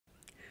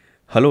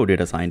Hello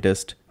data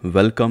scientist,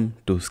 welcome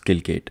to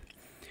Skillgate.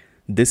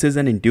 This is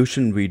an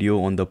intuition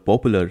video on the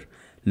popular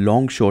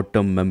long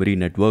short-term memory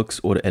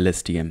networks or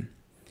LSTM.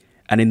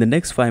 And in the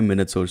next 5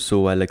 minutes or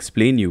so, I'll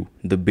explain you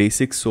the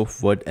basics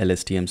of what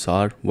LSTMs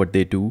are, what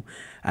they do,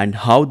 and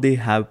how they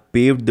have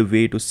paved the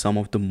way to some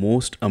of the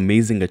most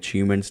amazing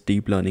achievements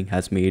deep learning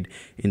has made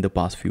in the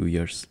past few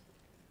years.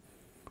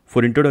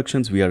 For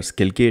introductions, we are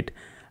Skillgate,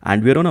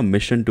 and we're on a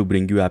mission to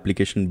bring you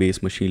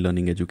application-based machine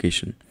learning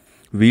education.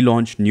 We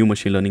launch new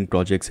machine learning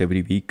projects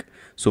every week,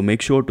 so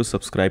make sure to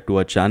subscribe to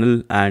our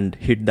channel and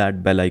hit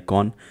that bell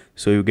icon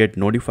so you get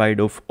notified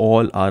of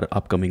all our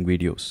upcoming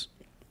videos.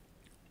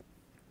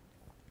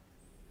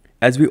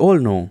 As we all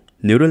know,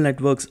 neural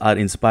networks are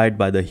inspired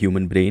by the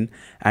human brain,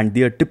 and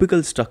their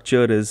typical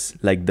structure is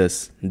like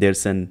this.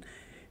 There's an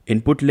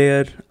input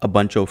layer, a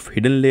bunch of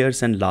hidden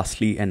layers, and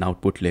lastly an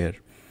output layer.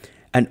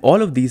 And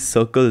all of these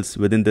circles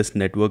within this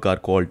network are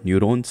called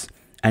neurons,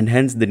 and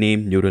hence the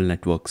name neural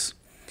networks.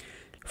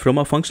 From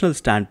a functional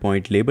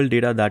standpoint, labeled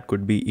data that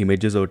could be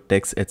images or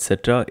text,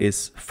 etc.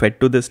 is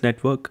fed to this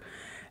network.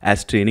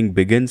 As training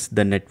begins,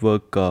 the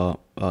network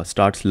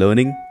starts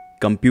learning,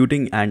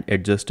 computing and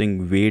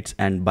adjusting weights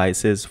and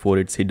biases for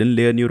its hidden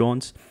layer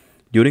neurons.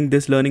 During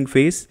this learning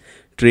phase,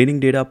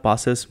 training data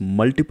passes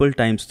multiple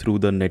times through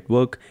the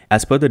network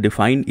as per the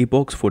defined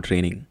epochs for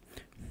training.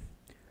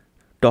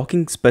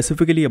 Talking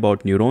specifically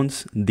about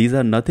neurons, these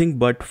are nothing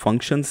but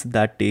functions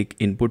that take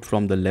input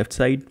from the left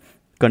side,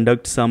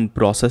 conduct some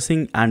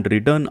processing and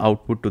return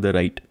output to the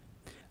right.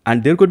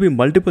 And there could be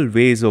multiple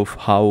ways of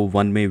how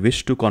one may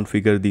wish to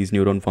configure these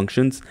neuron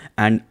functions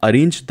and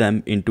arrange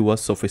them into a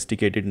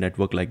sophisticated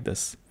network like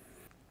this.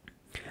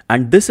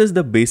 And this is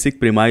the basic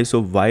premise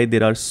of why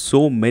there are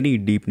so many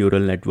deep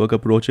neural network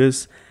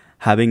approaches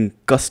having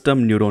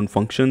custom neuron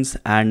functions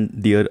and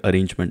their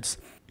arrangements.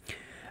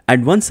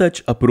 And one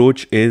such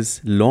approach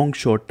is long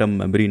short-term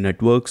memory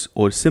networks,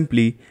 or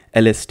simply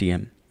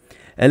LSTM.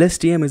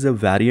 LSTM is a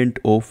variant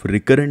of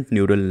Recurrent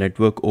Neural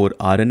Network or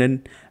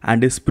RNN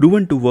and is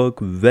proven to work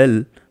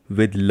well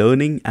with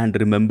learning and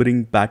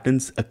remembering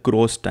patterns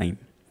across time.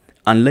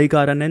 Unlike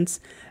RNNs,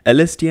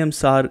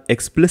 LSTMs are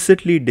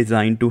explicitly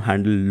designed to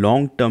handle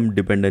long-term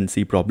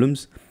dependency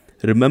problems.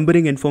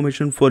 Remembering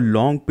information for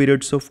long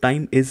periods of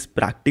time is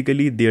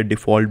practically their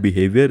default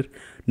behavior,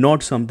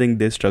 not something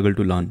they struggle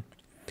to learn.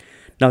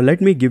 Now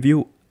let me give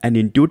you an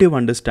intuitive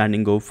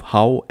understanding of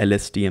how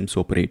LSTMs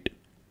operate.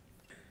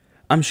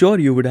 I'm sure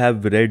you would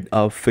have read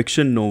a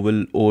fiction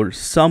novel or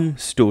some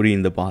story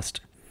in the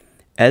past.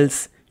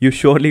 Else, you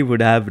surely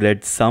would have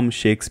read some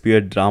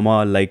Shakespeare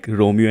drama like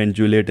Romeo and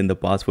Juliet in the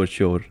past for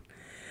sure.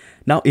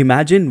 Now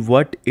imagine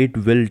what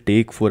it will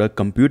take for a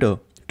computer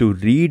to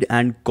read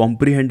and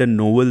comprehend a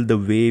novel the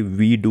way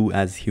we do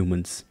as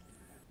humans.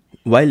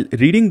 While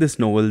reading this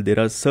novel, there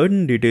are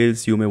certain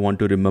details you may want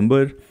to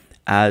remember,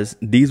 as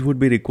these would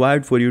be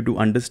required for you to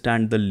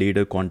understand the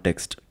later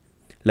context,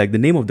 like the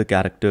name of the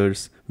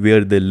characters,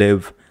 where they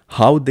live,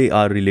 how they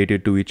are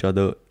related to each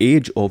other,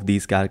 age of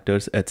these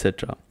characters,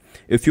 etc.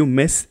 If you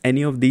miss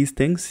any of these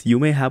things, you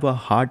may have a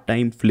hard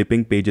time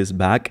flipping pages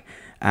back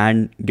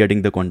and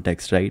getting the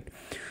context, right?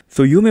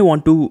 So you may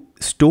want to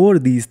store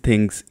these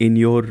things in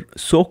your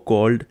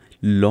so-called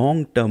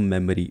long-term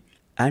memory.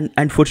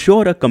 And for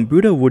sure, a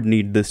computer would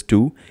need this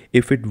too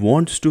if it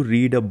wants to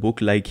read a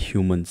book like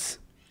humans.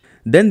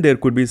 Then there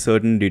could be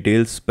certain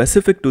details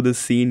specific to the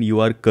scene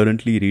you are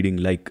currently reading,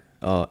 like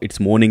it's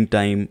morning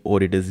time,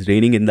 or it is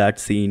raining in that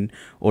scene,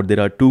 or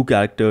there are two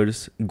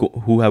characters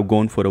who have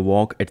gone for a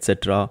walk,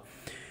 etc.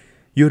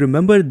 You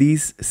remember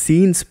these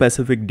scene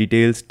specific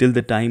details till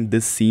the time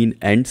this scene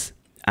ends,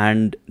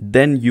 and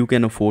then you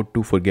can afford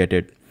to forget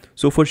it.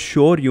 So for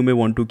sure, you may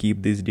want to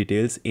keep these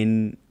details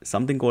in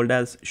something called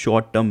as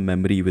short-term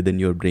memory within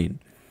your brain.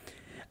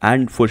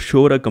 And for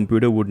sure, a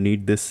computer would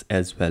need this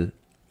as well.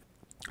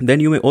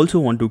 Then you may also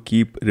want to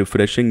keep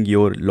refreshing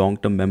your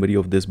long-term memory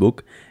of this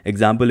book.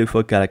 Example, if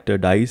a character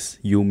dies,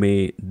 you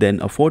may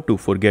then afford to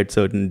forget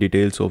certain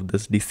details of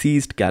this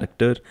deceased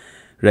character,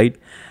 right?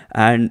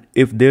 And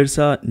if there's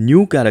a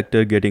new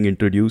character getting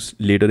introduced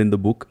later in the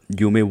book,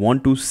 you may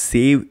want to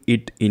save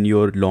it in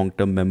your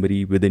long-term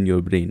memory within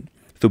your brain.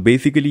 So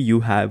basically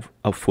you have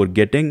a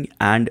forgetting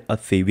and a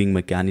saving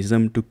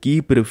mechanism to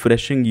keep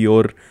refreshing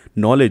your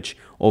knowledge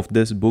of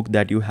this book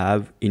that you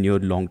have in your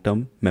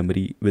long-term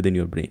memory within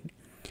your brain.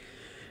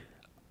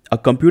 A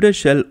computer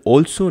shall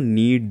also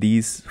need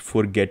these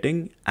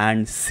forgetting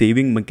and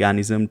saving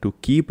mechanism to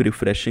keep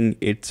refreshing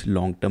its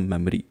long-term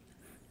memory.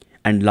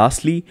 And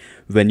lastly,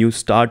 when you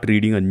start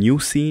reading a new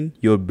scene,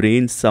 your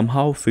brain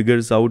somehow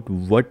figures out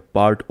what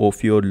part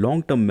of your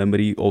long-term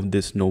memory of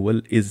this novel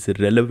is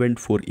relevant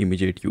for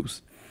immediate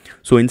use.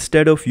 So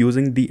instead of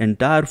using the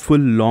entire full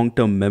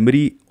long-term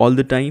memory all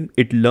the time,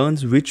 it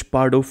learns which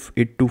part of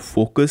it to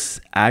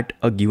focus at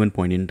a given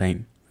point in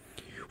time.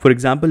 For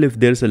example, if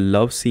there's a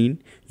love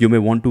scene, you may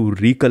want to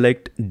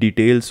recollect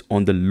details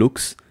on the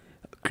looks,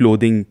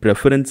 clothing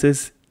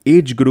preferences,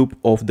 age group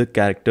of the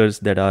characters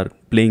that are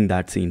playing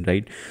that scene,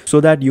 right?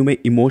 So that you may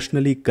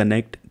emotionally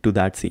connect to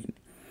that scene.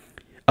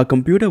 A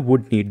computer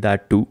would need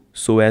that too,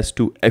 so as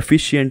to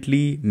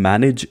efficiently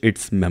manage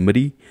its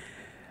memory,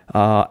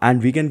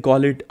 and we can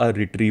call it a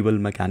retrieval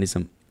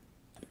mechanism.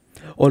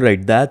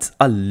 Alright, that's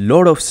a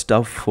lot of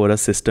stuff for a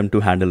system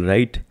to handle,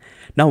 right?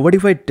 Now, what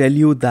if I tell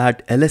you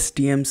that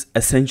LSTMs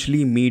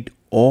essentially meet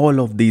all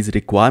of these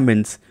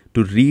requirements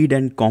to read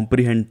and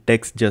comprehend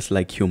text just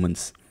like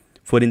humans?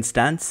 For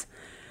instance,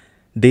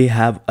 they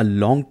have a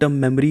long-term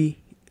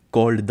memory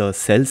called the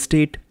cell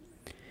state,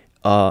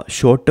 a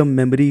short-term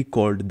memory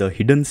called the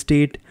hidden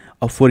state,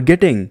 a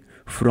forgetting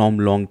from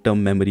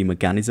long-term memory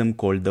mechanism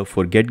called the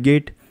forget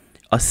gate,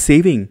 a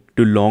saving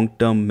to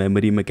long-term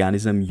memory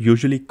mechanism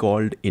usually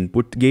called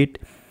input gate,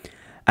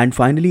 and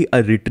finally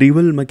a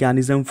retrieval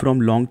mechanism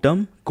from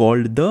long-term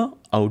called the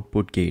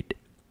output gate.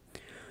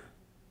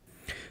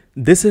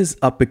 This is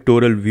a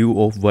pictorial view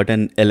of what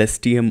an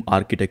LSTM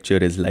architecture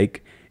is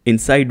like.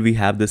 Inside we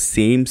have the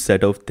same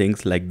set of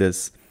things like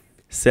this: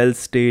 cell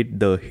state,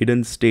 the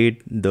hidden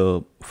state,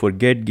 the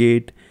forget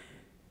gate,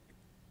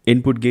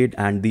 input gate,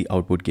 and the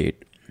output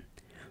gate.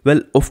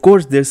 Well, of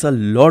course, there's a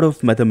lot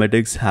of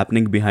mathematics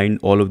happening behind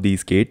all of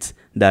these gates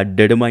that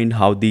determine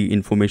how the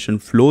information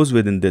flows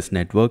within this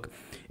network.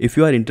 If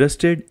you are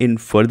interested in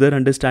further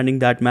understanding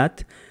that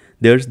math,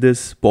 there's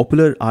this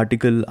popular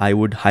article I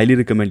would highly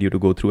recommend you to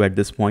go through at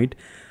this point.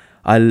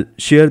 I'll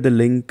share the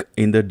link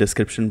in the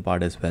description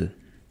part as well.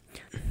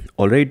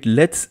 Alright,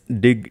 let's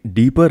dig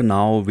deeper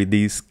now with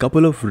these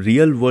couple of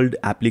real-world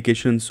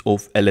applications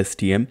of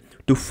LSTM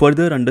to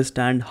further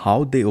understand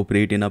how they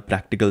operate in a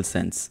practical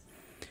sense.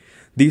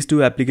 These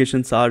two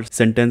applications are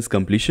sentence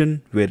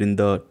completion, wherein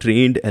the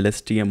trained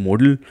LSTM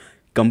model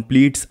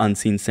completes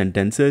unseen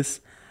sentences,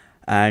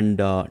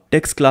 and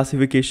text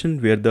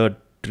classification, where the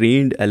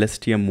trained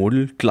LSTM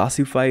model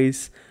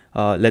classifies,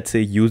 let's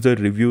say, user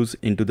reviews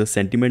into the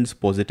sentiments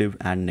positive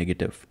and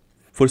negative.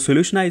 For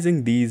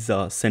solutionizing these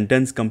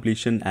sentence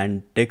completion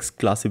and text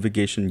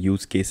classification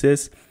use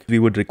cases, we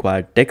would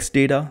require text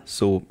data.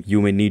 So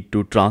you may need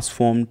to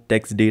transform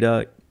text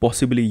data,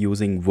 possibly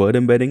using word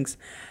embeddings,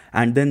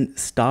 and then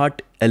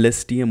start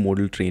LSTM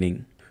model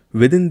training.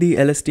 Within the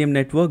LSTM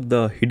network,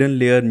 the hidden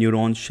layer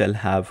neurons shall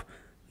have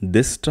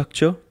this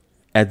structure.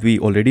 As we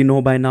already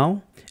know by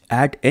now,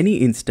 at any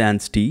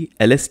instance t,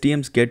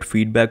 LSTMs get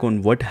feedback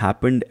on what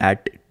happened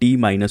at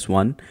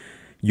t-1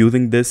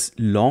 using this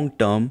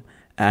long-term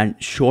and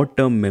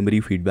short-term memory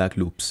feedback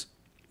loops.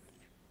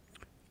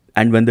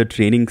 And when the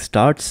training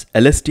starts,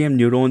 LSTM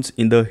neurons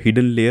in the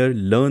hidden layer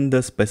learn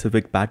the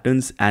specific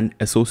patterns and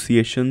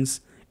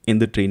associations in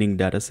the training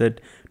dataset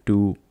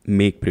to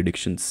make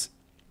predictions.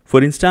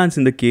 For instance,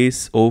 in the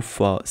case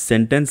of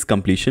sentence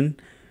completion,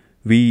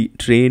 we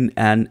train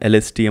an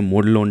LSTM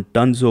model on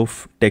tons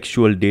of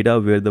textual data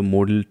where the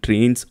model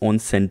trains on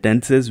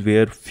sentences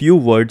where few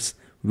words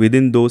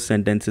within those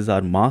sentences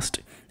are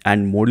masked,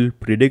 and model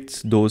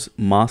predicts those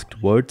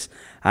masked words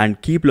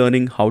and keep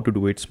learning how to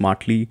do it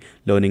smartly,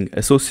 learning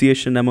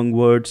association among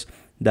words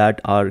that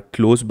are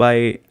close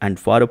by and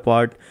far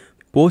apart.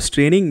 Post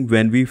training,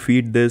 when we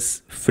feed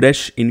this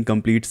fresh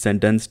incomplete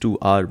sentence to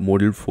our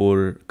model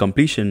for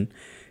completion,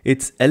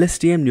 its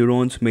LSTM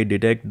neurons may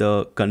detect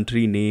the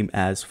country name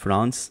as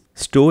France,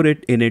 store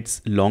it in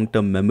its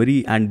long-term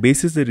memory, and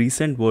basis the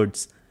recent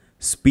words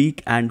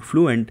speak and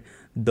fluent,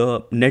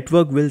 the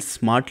network will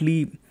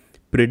smartly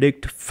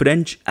predict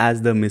French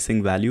as the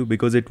missing value,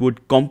 because it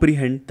would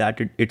comprehend that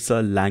it's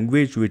a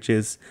language which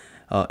is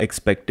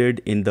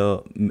expected in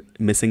the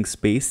missing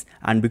space,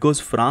 and because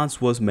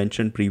France was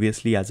mentioned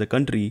previously as a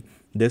country,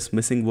 this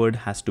missing word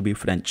has to be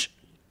French.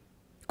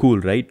 Cool,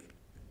 right?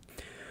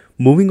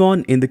 Moving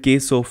on, in the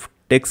case of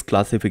text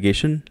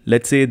classification,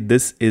 let's say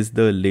this is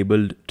the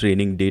labeled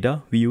training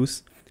data we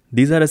use.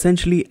 These are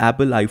essentially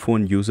Apple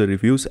iPhone user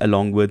reviews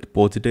along with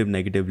positive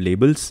negative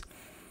labels.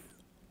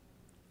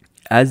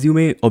 As you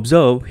may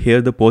observe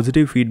here, the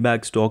positive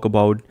feedbacks talk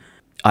about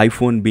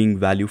iPhone being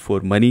value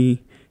for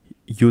money.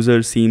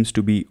 User seems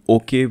to be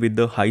okay with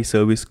the high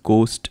service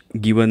cost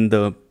given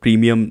the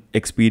premium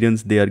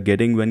experience they are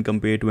getting when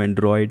compared to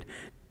Android.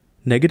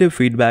 Negative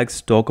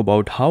feedbacks talk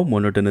about how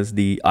monotonous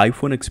the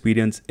iPhone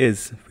experience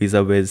is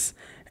vis-a-vis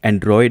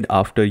Android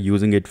after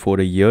using it for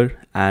a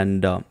year,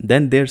 and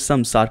then there's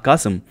some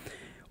sarcasm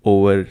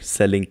over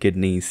selling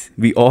kidneys.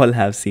 We all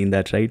have seen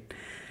that, right?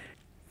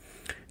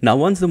 Now,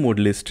 once the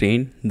model is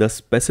trained, the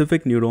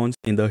specific neurons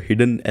in the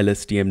hidden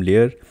LSTM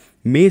layer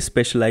may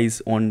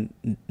specialize on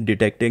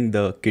detecting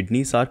the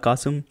kidney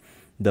sarcasm,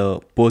 the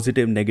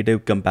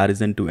positive-negative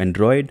comparison to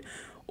Android,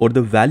 or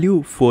the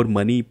value for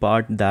money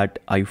part that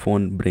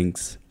iPhone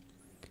brings.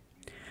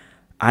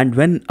 And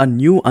when a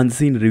new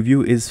unseen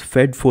review is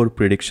fed for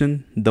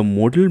prediction, the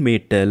model may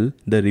tell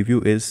the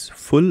review is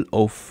full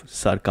of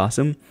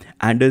sarcasm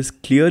and is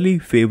clearly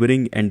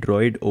favoring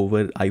Android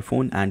over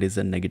iPhone and is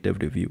a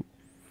negative review.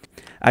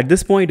 At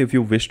this point, if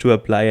you wish to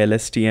apply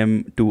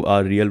LSTM to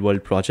our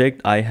real-world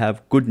project, I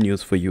have good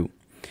news for you.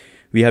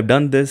 We have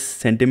done this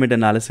sentiment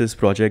analysis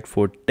project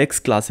for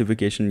text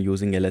classification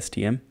using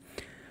LSTM.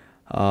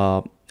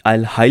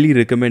 I'll highly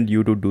recommend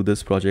you to do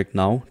this project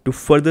now to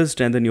further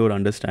strengthen your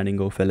understanding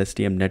of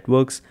LSTM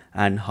networks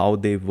and how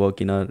they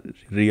work in a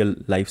real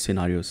life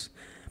scenarios.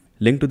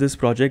 Link to this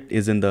project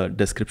is in the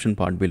description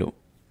part below.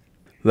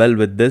 Well,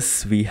 with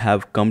this, we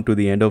have come to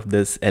the end of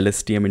this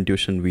LSTM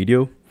intuition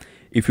video.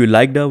 If you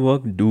liked our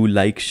work, do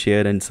like,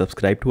 share, and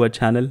subscribe to our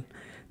channel.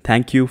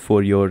 Thank you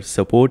for your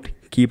support.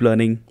 Keep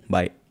learning.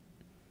 Bye.